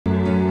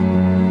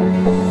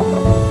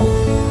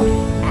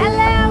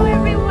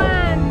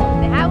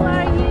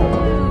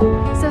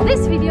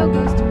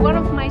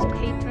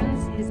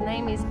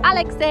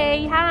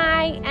Alexei,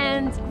 hi,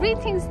 and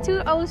greetings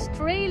to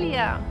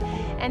Australia.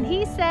 And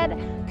he said,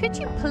 could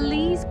you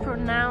please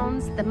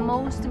pronounce the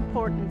most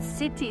important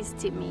cities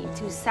to me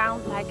to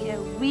sound like a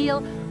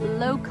real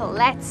local?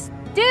 Let's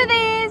do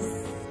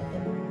this!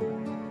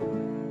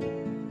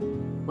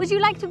 Would you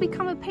like to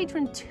become a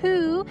patron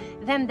too?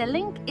 Then the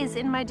link is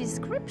in my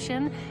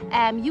description.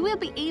 You will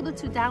be able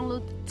to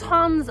download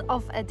tons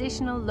of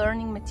additional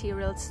learning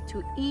materials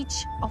to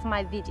each of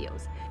my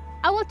videos.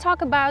 I will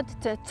talk about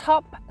the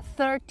top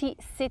 30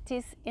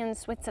 cities in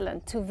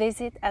Switzerland to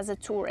visit as a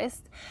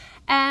tourist,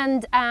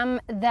 and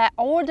the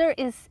order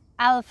is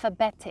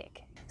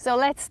alphabetic. So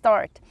let's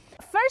start.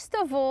 First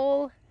of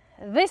all,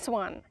 this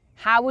one.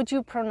 How would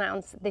you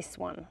pronounce this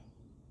one?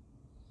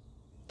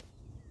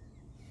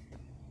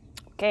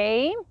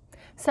 Okay,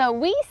 so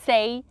we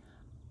say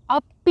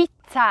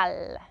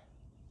Appenzell.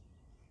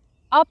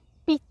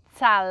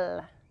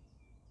 Appenzell.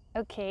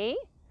 Okay.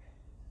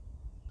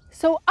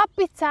 So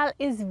Appenzell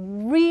is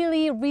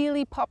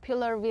really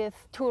popular with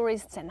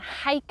tourists and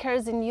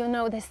hikers, and you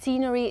know the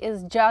scenery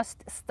is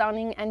just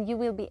stunning, and you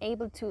will be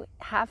able to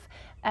have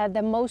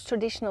the most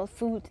traditional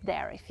food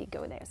there if you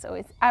go there.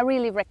 So I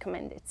really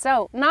recommend it.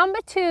 So number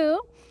 2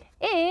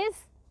 is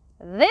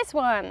this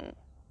one.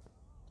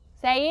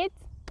 Say it.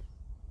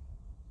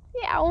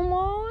 Yeah,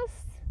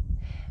 almost.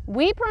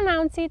 We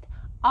pronounce it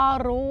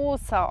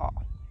Arosa.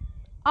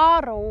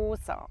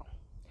 Arosa.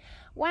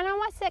 When I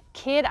was a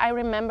kid, I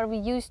remember we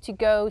used to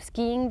go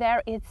skiing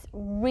there. It's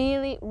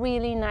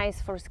really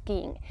nice for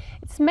skiing.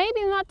 It's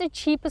maybe not the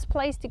cheapest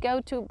place to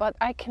go to, but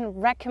I can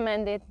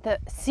recommend it. The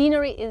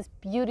scenery is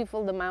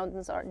beautiful, the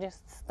mountains are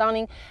just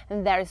stunning,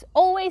 and there's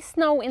always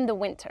snow in the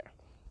winter.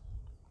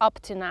 Up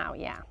to now,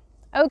 yeah.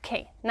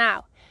 Okay,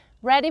 now,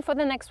 ready for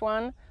the next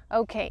one?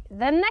 Okay,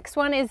 the next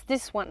one is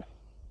this one.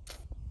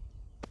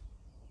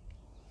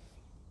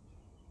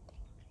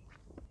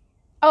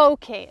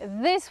 Okay,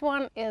 this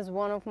one is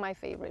one of my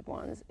favorite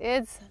ones.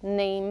 It's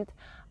named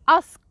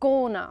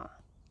Ascona.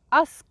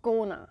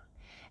 Ascona.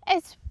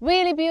 It's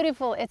really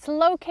beautiful. It's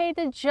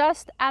located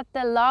just at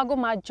the Lago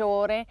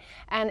Maggiore,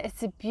 and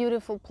it's a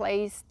beautiful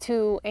place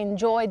to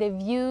enjoy the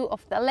view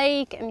of the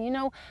lake. And you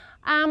know,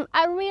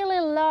 I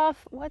really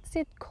love, what's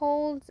it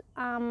called?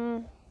 Aperol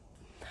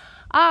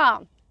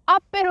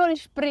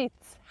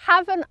Spritz.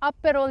 Have an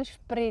Aperol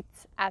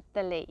Spritz at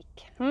the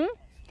lake.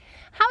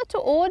 How to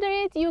order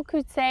it? You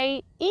could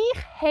say, ich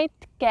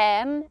hätte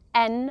gern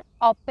ein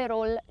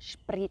Aperol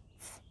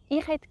Spritz.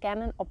 Ich hätte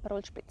gern ein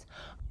Aperol Spritz.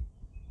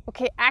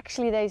 Okay,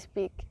 actually they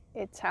speak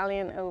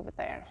Italian over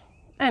there.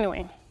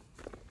 Anyway,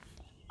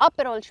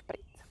 Aperol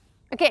Spritz.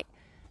 Okay,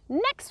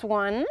 next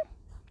one.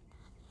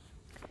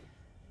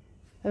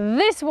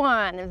 This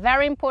one,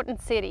 very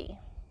important city.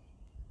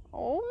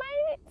 Oh,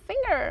 my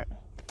finger.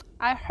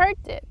 I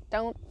hurt it.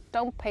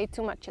 Don't pay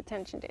too much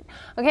attention to it.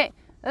 Okay,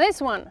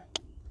 this one.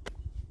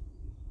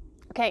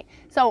 Okay,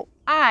 so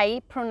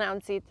I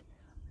pronounce it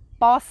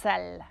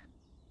Basel.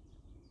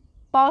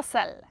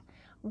 Basel.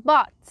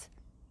 But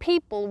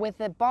people with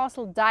the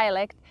Basel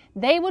dialect,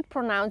 they would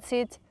pronounce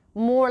it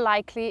more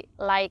likely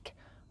like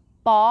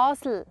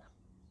Basel.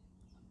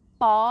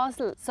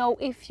 Basel. So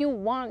if you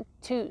want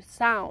to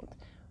sound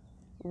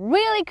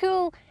really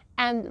cool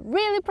and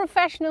really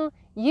professional,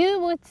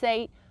 you would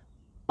say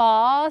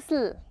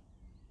Basel.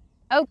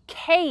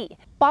 Okay,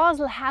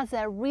 Basel has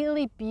a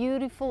really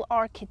beautiful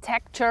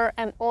architecture,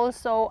 and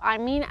also, I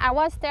mean, I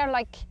was there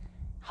like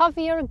half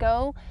a year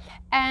ago,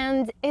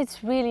 and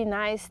it's really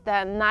nice. The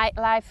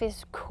nightlife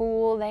is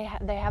cool.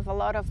 They have a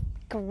lot of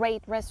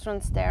great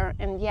restaurants there,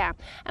 and yeah.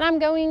 And I'm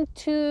going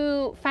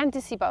to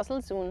Fantasy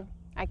Basel soon.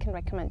 I can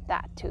recommend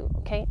that too.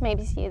 Okay,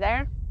 maybe see you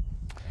there.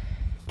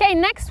 Okay,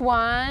 next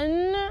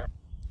one.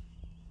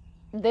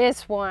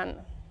 This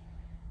one.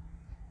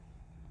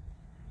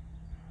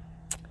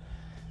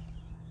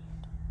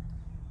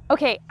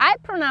 Okay, I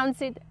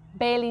pronounce it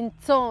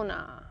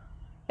Bellinzona.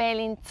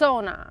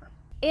 Bellinzona.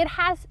 It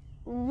has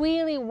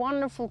really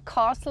wonderful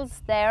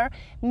castles there,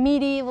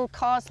 medieval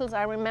castles.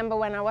 I remember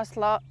when I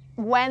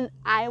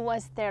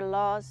was there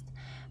last,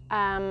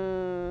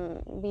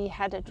 we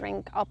had a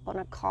drink up on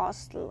a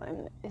castle,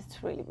 and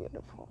it's really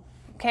beautiful.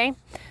 Okay,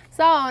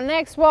 so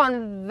next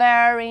one,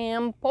 very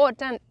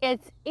important.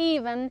 It's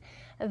even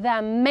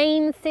the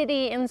main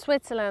city in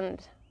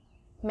Switzerland.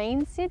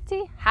 Main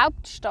city?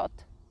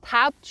 Hauptstadt.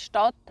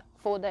 Hauptstadt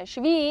for the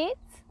Schweiz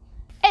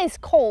is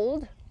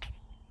called,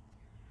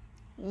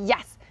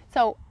 yes,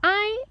 so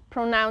I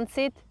pronounce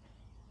it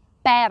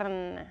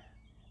Bern.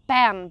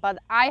 Bern, but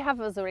I have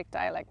a Zurich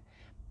dialect.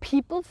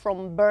 People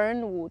from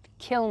Bern would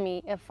kill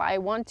me if I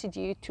wanted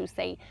you to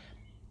say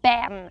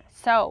Bern.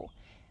 So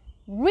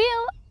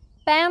real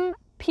Bern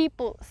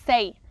people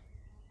say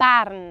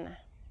Bern.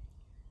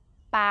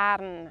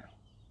 Bern.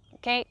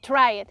 Okay,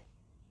 try it.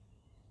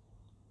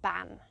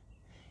 Bern.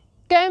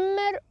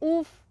 Gehen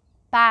auf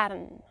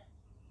Bern.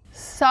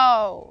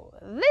 So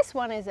this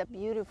one is a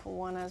beautiful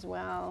one as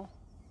well.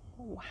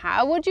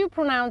 How would you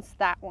pronounce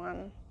that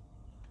one?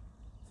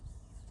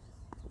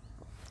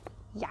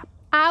 Yeah,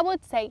 I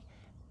would say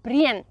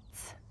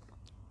Brienz.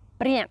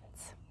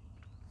 Brienz.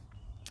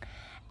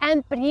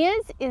 And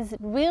Brienz is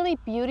really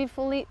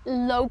beautifully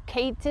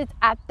located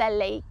at the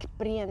lake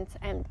Brienz,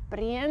 and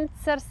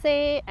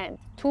Brienzersee and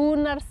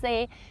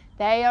Thunersee,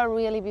 they are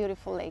really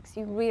beautiful lakes.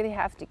 You really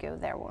have to go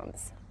there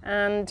once.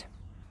 And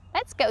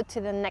let's go to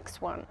the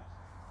next one.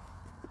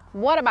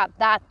 What about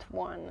that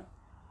one?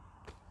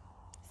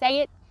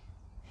 Say it.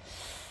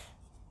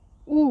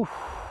 Ooh,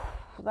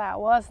 that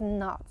was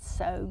not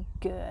so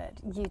good.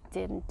 You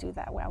didn't do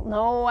that well.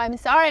 No, I'm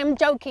sorry, I'm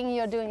joking.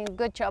 You're doing a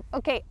good job.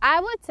 Okay,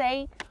 I would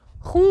say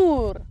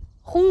Chur,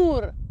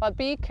 Chur, but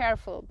be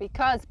careful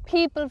because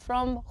people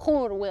from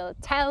Chur will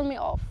tell me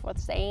off for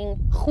saying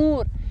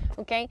Chur,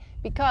 okay?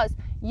 Because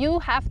you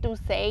have to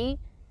say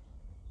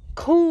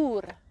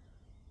Chur,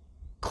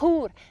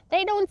 Chur.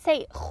 They don't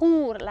say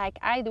Chur like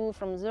I do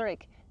from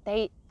Zurich.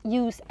 They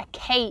use a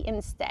K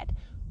instead.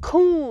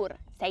 Chur,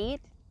 say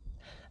it.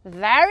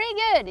 Very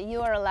good,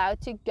 you are allowed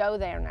to go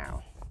there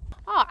now.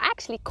 Oh,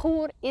 actually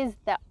Chur is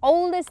the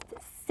oldest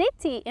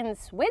city in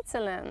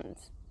Switzerland.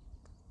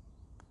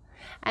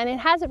 And it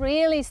has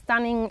really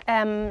stunning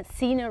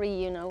scenery,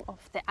 you know,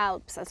 of the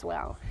Alps as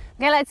well.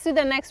 Okay, let's do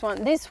the next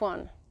one, this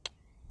one.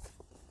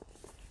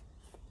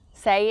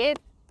 Say it.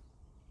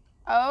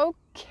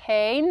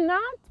 Okay,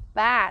 not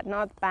bad,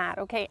 not bad.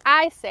 Okay,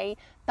 I say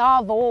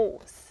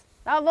Davos.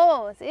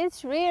 Davos,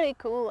 it's really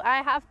cool.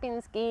 I have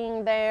been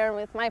skiing there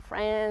with my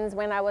friends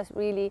when I was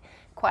really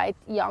quite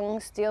young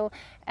still.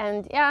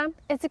 And yeah,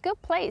 it's a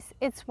good place.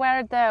 It's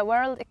where the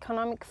World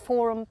Economic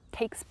Forum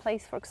takes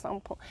place, for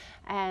example.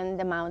 And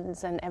the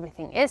mountains and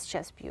everything. It's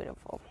just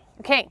beautiful.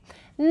 Okay,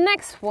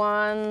 next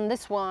one,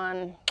 this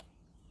one.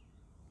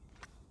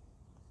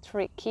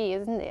 Tricky,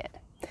 isn't it?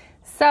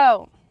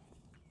 So,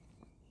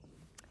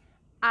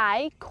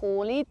 I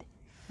call it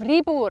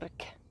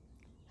Fribourg.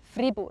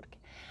 Fribourg.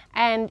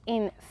 And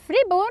in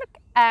Fribourg,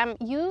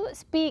 you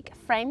speak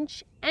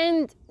French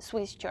and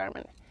Swiss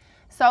German.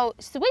 So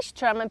Swiss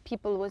German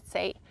people would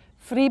say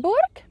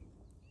Fribourg,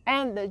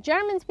 and the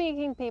German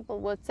speaking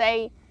people would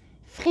say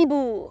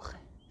Fribourg.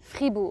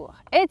 Fribourg.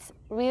 It's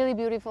really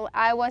beautiful.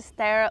 I was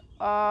there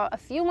a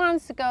few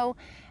months ago,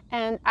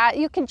 and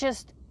you can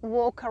just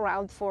walk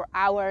around for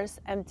hours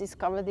and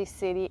discover this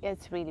city.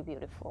 It's really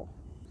beautiful.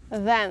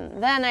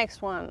 Then the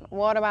next one.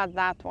 What about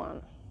that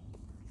one?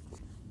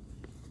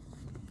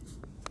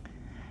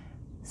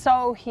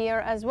 So here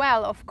as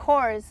well, of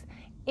course,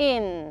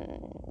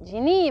 in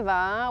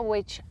Geneva,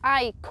 which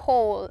I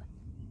call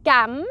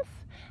Genf,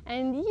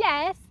 and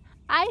yes,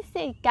 I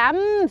say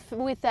Genf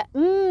with a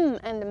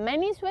and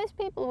many Swiss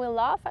people will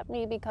laugh at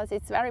me because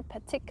it's very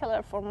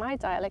particular for my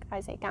dialect. I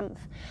say Genf.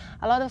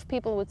 A lot of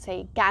people would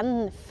say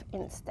Genf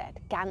instead,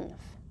 Genf.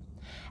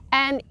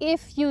 And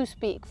if you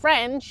speak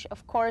French,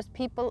 of course,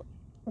 people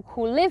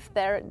who live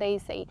there, they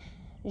say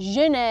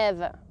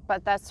Genève,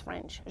 but that's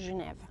French,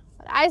 Genève.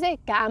 But I say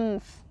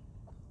Genf.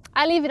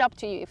 I leave it up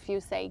to you if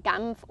you say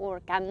Genf or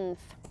Genf.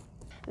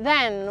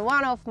 Then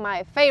one of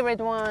my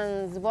favorite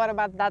ones, what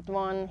about that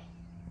one?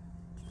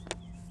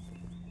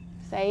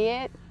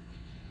 Say it.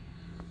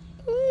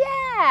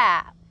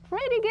 Yeah,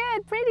 pretty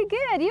good, pretty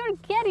good. You're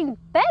getting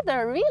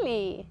better,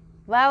 really.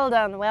 Well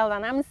done, well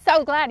done. I'm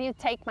so glad you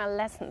take my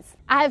lessons.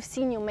 I've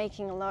seen you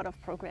making a lot of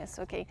progress,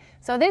 okay?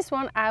 So this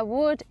one I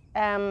would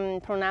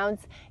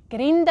pronounce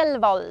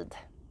Grindelwald.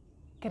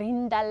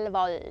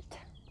 Grindelwald.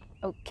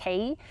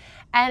 Okay,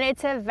 and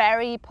it's a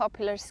very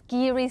popular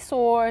ski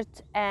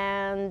resort,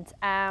 and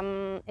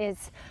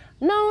it's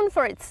known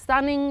for its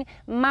stunning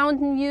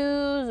mountain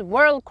views,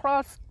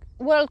 world-class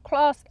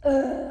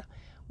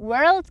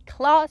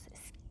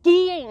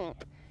skiing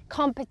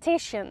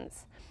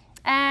competitions,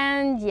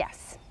 and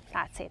yes,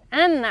 that's it.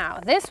 And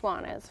now this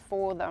one is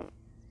for the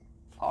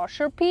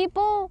posher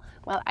people.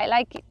 Well, I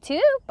like it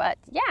too, but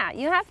yeah,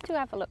 you have to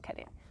have a look at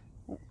it.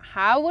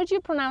 How would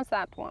you pronounce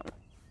that one?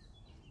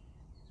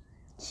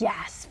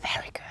 Yes,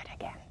 very good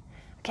again.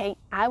 Okay,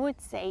 I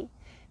would say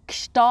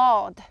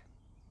Gstaad.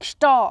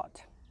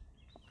 Gstaad.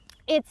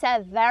 It's a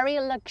very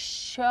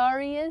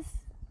luxurious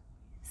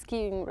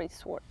skiing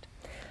resort.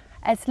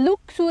 Ein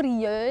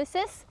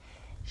luxuriöses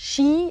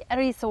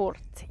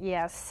Ski-Resort,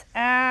 yes.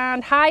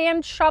 And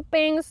high-end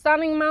shopping,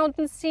 stunning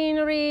mountain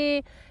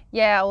scenery,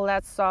 yeah, all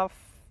that stuff.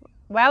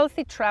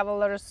 Wealthy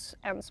travelers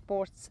and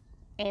sports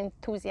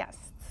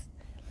enthusiasts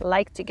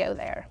like to go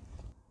there.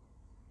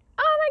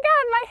 Oh my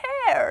God, my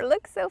hair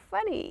looks so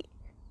funny.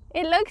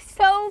 It looks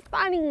so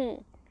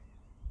funny.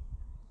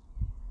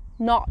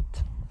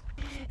 Not.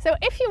 So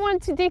if you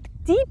want to dig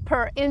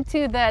deeper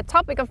into the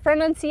topic of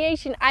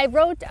pronunciation, I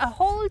wrote a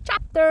whole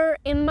chapter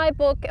in my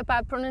book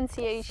about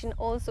pronunciation,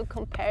 also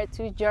compared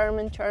to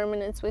German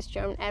and Swiss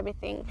German,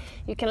 everything.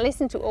 You can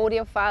listen to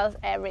audio files,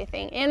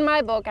 everything. In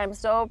my book, I'm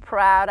so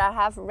proud I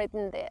have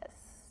written this.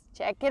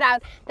 Check it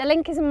out. The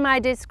link is in my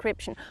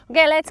description.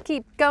 Okay, let's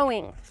keep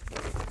going.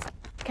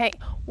 Okay,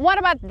 what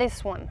about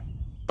this one?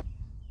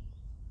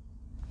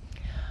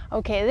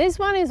 Okay, this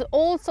one is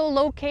also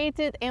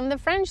located in the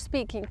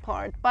French-speaking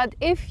part, but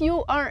if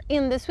you are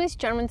in the Swiss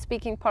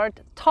German-speaking part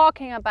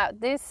talking about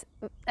this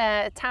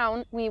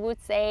town, we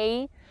would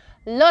say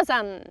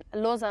Lausanne.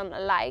 Lausanne,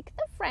 like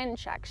the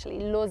French actually,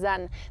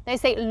 Lausanne. They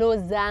say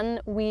Lausanne,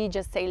 we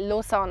just say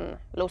Lausanne.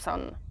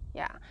 Lausanne,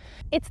 yeah.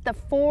 It's the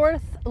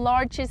 4th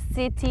largest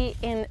city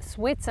in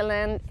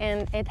Switzerland,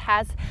 and it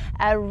has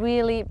a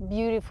really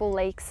beautiful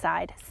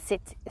lakeside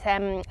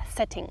setting,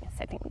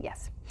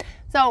 yes.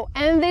 So,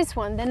 and this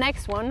one, the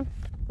next one,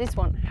 this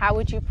one, how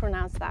would you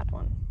pronounce that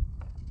one?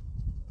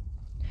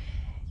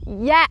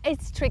 Yeah,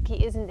 it's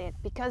tricky, isn't it?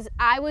 Because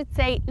I would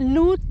say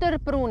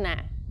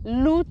Lucerne,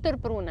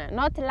 Lucerne,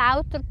 not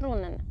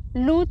Lauterbrunnen,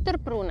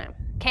 Lucerne.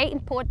 Okay,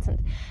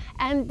 important.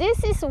 And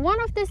this is one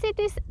of the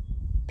cities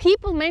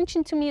people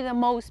mention to me the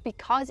most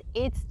because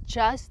it's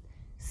just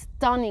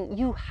stunning.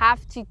 You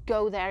have to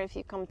go there if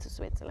you come to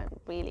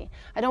Switzerland, really.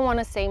 I don't want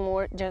to say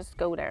more, just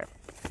go there.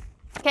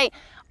 Okay,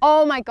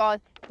 oh my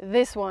God,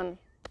 this one.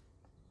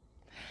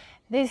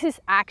 This is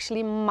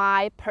actually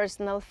my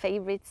personal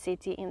favorite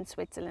city in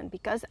Switzerland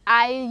because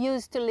I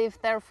used to live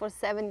there for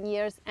 7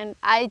 years and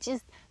I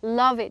just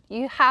love it.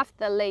 You have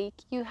the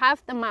lake, you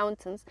have the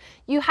mountains,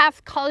 you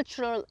have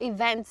cultural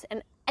events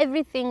and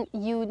everything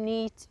you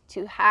need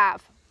to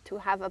have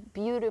a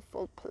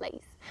beautiful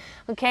place.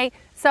 Okay,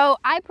 so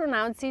I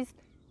pronounce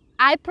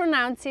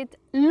it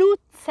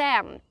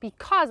Lucerne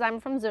because I'm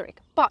from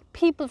Zurich, but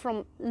people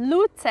from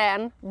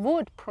Lucerne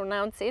would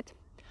pronounce it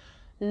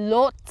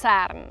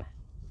Luzern.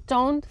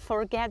 Don't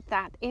forget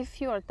that.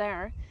 If you're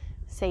there,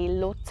 say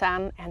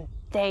Lucerne and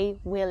they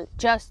will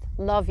just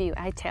love you,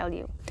 I tell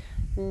you.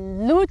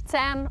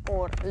 Lucerne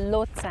or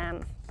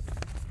Luzern.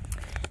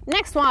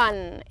 Next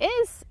one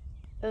is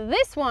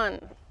this one.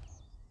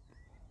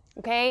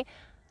 Okay,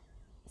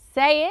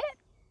 say it.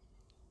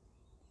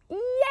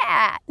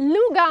 Yeah,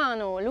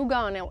 Lugano,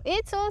 Lugano.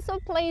 It's also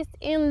placed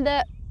in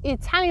the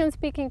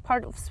Italian-speaking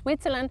part of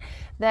Switzerland.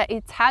 The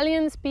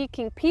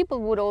Italian-speaking people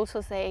would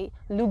also say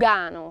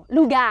Lugano,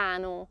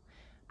 Lugano.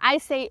 I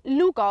say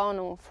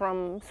Lugano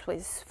from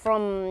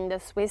the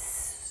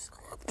Swiss,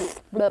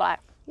 blah,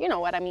 you know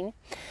what I mean.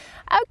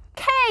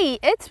 Okay,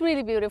 it's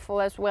really beautiful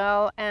as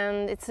well,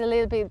 and it's a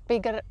little bit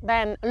bigger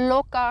than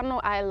Locarno.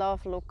 I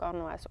love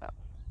Locarno as well.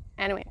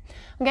 Anyway,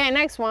 okay,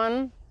 next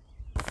one.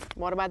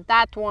 What about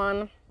that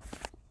one?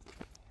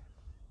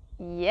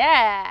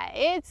 Yeah,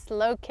 it's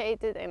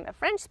located in the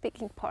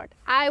French-speaking part.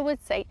 I would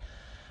say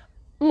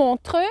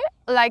Montreux,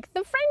 like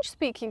the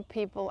French-speaking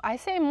people. I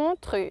say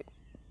Montreux.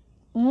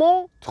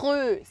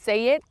 Montreux,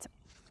 say it.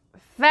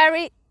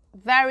 Very,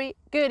 very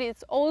good.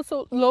 It's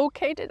also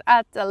located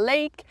at the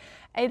lake.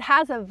 It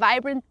has a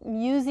vibrant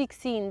music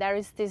scene. There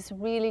is this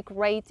really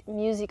great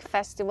music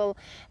festival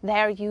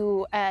there.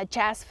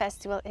 Jazz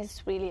festival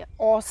is really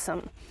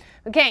awesome.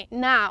 Okay,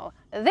 now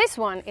this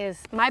one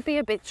might be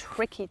a bit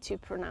tricky to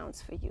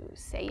pronounce for you.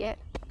 Say it.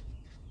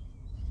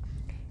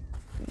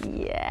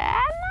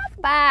 Yeah,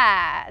 not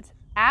bad.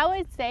 I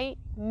would say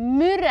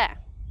Murre.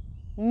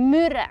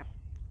 Murre.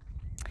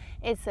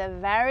 It's a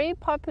very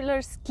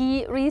popular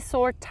ski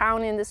resort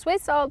town in the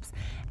Swiss Alps,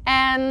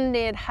 and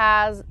it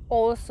has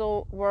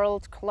also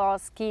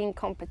world-class skiing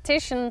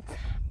competition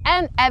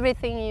and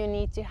everything you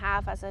need to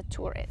have as a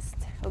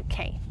tourist.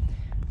 Okay,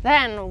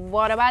 then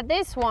what about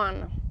this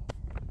one?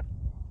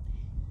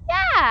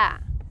 Yeah,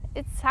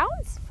 it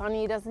sounds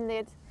funny, doesn't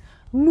it?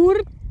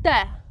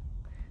 Murte,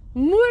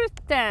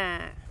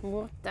 Murte,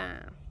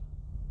 Murte.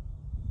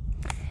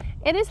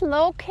 It is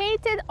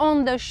located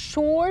on the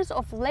shores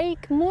of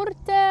Lake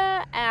Murte.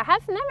 I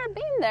have never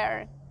been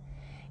there.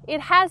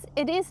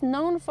 It is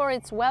known for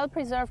its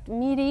well-preserved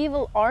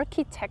medieval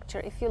architecture.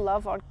 If you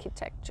love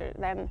architecture,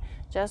 then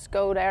just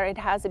go there. It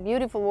has a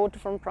beautiful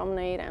waterfront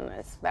promenade and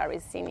it's very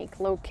scenic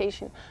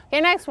location.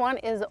 Okay, next one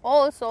is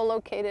also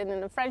located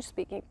in the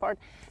French-speaking part.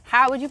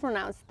 How would you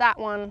pronounce that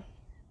one?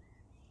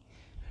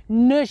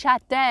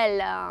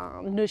 Neuchâtel,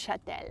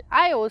 Neuchâtel.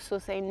 I also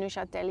say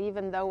Neuchâtel,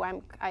 even though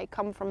I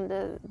come from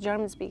the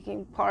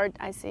German-speaking part.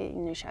 I say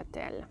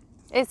Neuchâtel.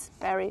 It's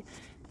very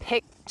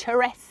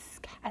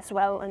picturesque as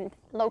well and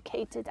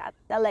located at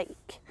the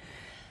lake.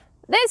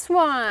 This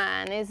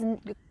one is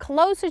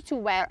closer to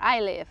where I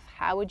live.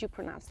 How would you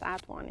pronounce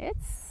that one?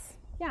 It's,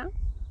 yeah.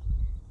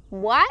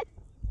 What?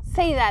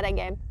 Say that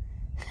again.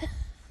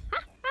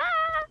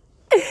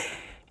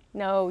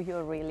 No,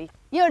 you're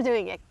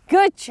doing a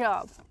good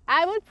job.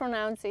 I would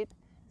pronounce it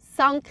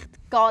Sankt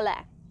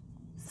Galle.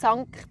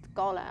 Sankt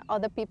Galle.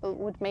 Other people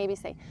would maybe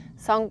say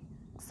Sankt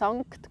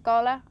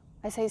Galle.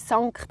 I say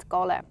Sankt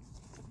Galle.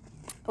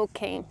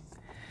 Okay.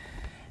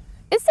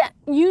 It's a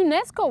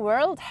UNESCO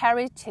World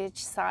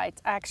Heritage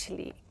Site,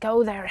 actually.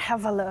 Go there,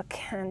 have a look,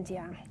 and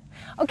yeah.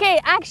 Okay,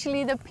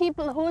 actually, the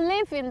people who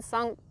live in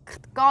Sankt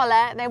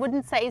Galle, they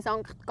wouldn't say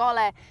Sankt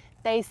Galle,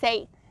 they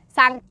say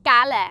Sankt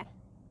Galle.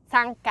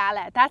 Sankt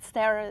Galle. That's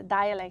their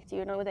dialect,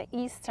 you know, the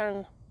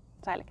Eastern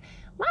dialect.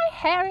 My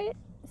hair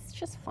is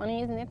just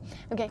funny, isn't it?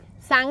 Okay,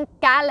 Sankt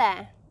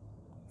Galle.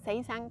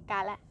 Say Sankt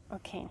Galle.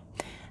 Okay.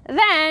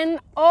 Then,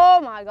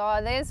 oh my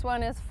God, this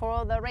one is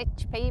for the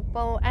rich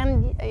people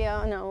and, you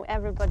know,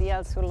 everybody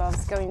else who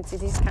loves going to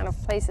these kind of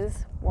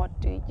places.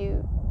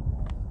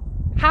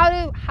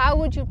 How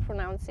would you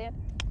pronounce it?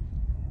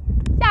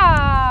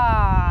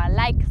 Yeah,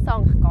 like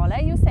St.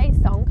 Gallen, you say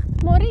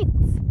St.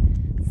 Moritz.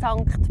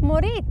 St.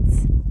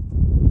 Moritz.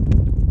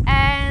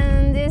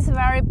 And is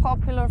very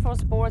popular for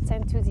sports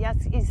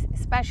enthusiasts,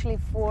 especially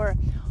for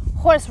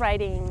horse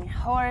riding,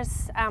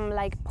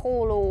 like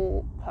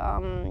polo,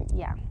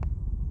 yeah.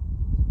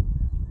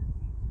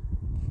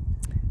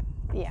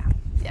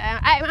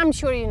 I'm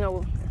sure you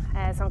know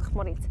St.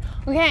 Moritz.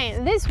 Okay,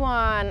 this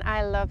one,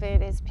 I love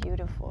it, it's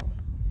beautiful.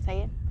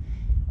 Say it.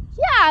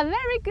 Yeah,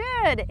 very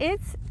good.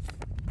 It's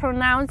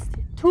pronounced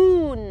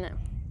Thun.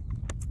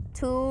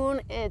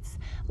 Thun, it's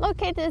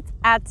located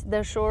at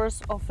the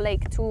shores of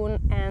Lake Thun,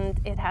 and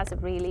it has a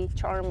really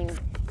charming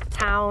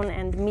town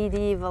and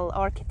medieval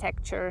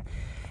architecture.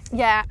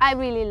 Yeah, I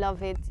really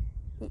love it.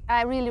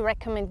 I really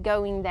recommend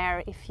going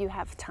there if you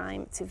have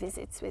time to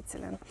visit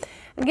Switzerland.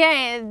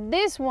 Okay,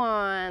 this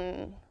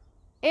one,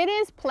 it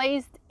is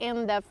placed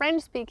in the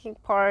French-speaking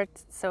part,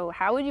 so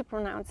how would you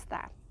pronounce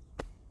that?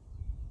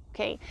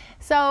 Okay,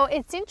 so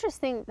it's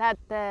interesting that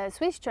the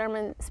Swiss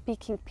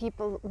German-speaking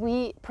people,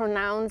 we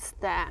pronounce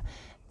the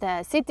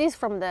cities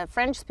from the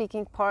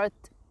French-speaking part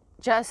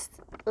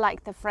just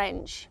like the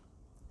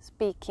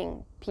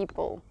French-speaking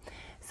people.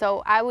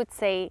 So I would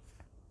say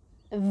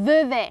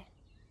Vevey,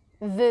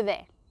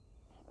 Vevey.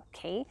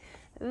 Okay,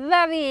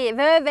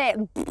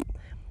 Vevey.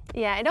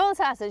 Yeah, it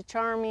also has a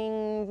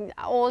charming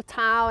old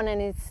town,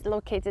 and it's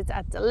located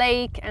at the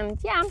lake, and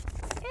yeah,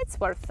 it's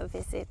worth a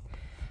visit.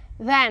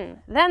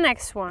 Then the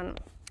next one,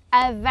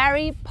 a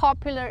very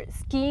popular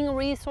skiing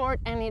resort,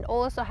 and it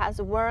also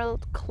has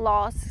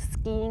world-class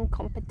skiing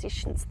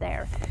competitions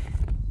there.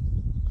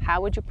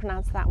 How would you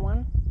pronounce that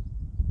one?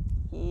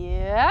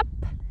 Yep,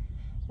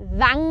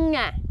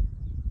 Wange.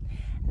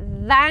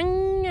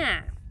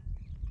 Wange.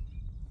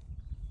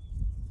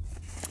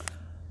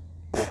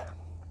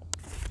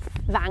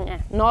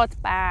 Wange, not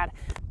bad.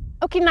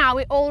 Okay, now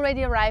we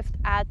already arrived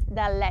at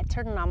the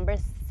letter number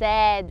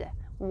Z.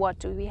 What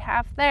do we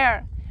have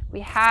there?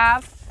 We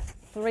have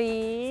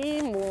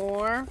 3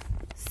 more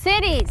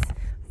cities.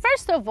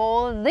 First of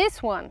all,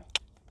 this one.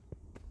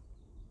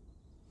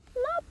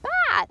 Not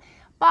bad,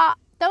 but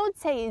don't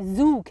say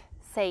Zug,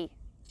 say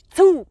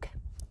Zug.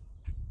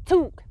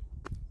 Zug,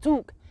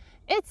 Zug.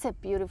 It's a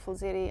beautiful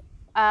city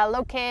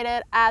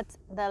located at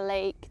the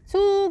Lake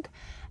Zug.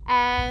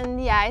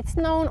 And yeah, it's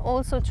known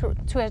also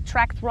to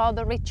attract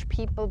rather rich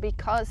people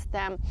because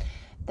the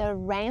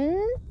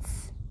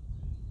rents.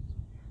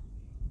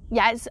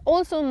 Yeah, it's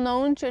also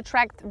known to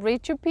attract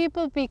richer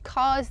people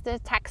because the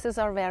taxes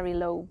are very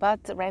low,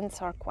 but the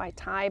rents are quite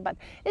high. But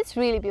it's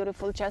really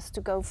beautiful just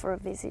to go for a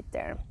visit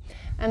there.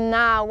 And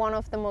now one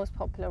of the most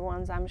popular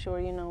ones, I'm sure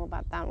you know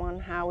about that one.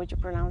 How would you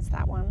pronounce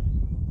that one?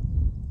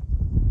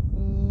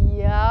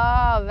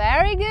 Yeah,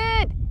 very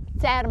good.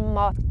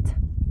 Zermatt.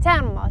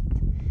 Zermatt.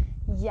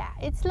 Yeah,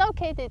 it's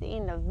located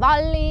in the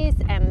valleys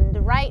and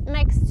right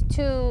next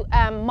to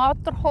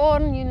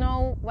Matterhorn, you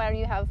know, where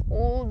you have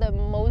all the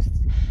most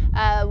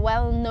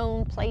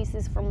well-known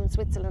places from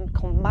Switzerland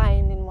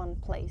combined in one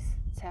place.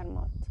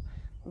 Zermatt.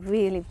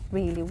 Really,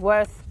 really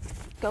worth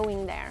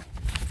going there.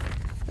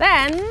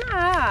 Then,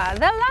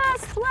 the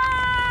last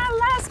one,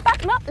 last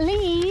but not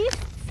least.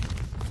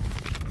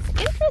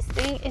 It's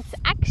interesting, it's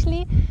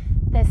actually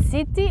the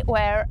city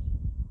where,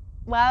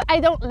 well, I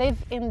don't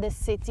live in the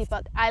city,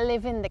 but I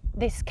live in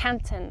this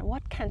canton.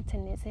 What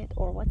canton is it?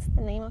 Or what's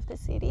the name of the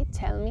city?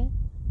 Tell me.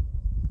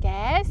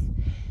 Guess.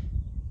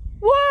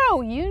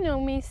 Whoa, you know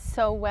me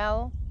so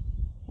well.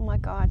 Oh my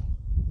God.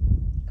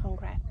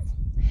 Congrats.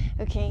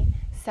 Okay,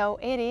 so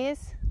it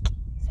is,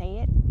 say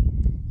it.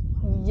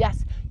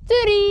 Yes.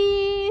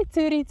 Zurich,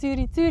 Zurich,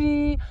 Zurich,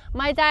 Zurich.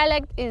 My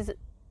dialect is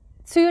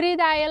Zurich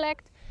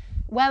dialect,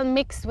 well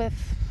mixed with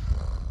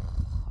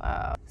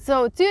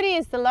so Zurich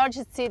is the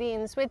largest city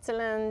in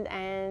Switzerland,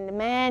 and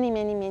many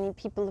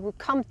people who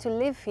come to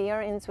live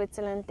here in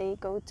Switzerland, they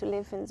go to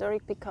live in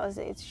Zurich because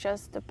it's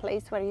just a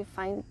place where you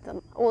find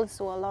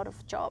also a lot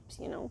of jobs,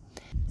 you know.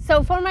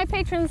 So for my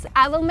patrons,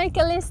 I will make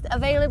a list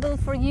available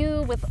for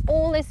you with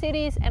all the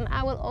cities, and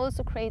I will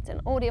also create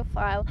an audio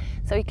file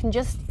so you can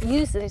just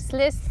use this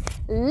list,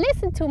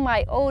 listen to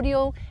my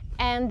audio,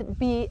 and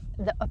be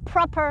a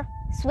proper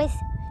Swiss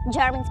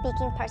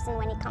German-speaking person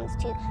when it comes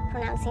to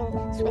pronouncing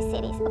Swiss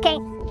cities, okay?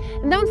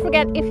 And don't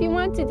forget, if you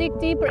want to dig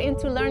deeper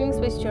into learning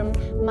Swiss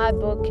German, my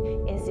book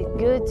is a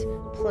good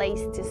place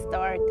to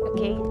start,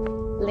 okay?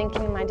 Link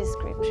in my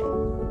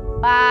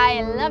description. Bye,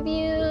 I love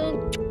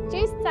you.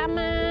 Tschüss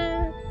zusammen.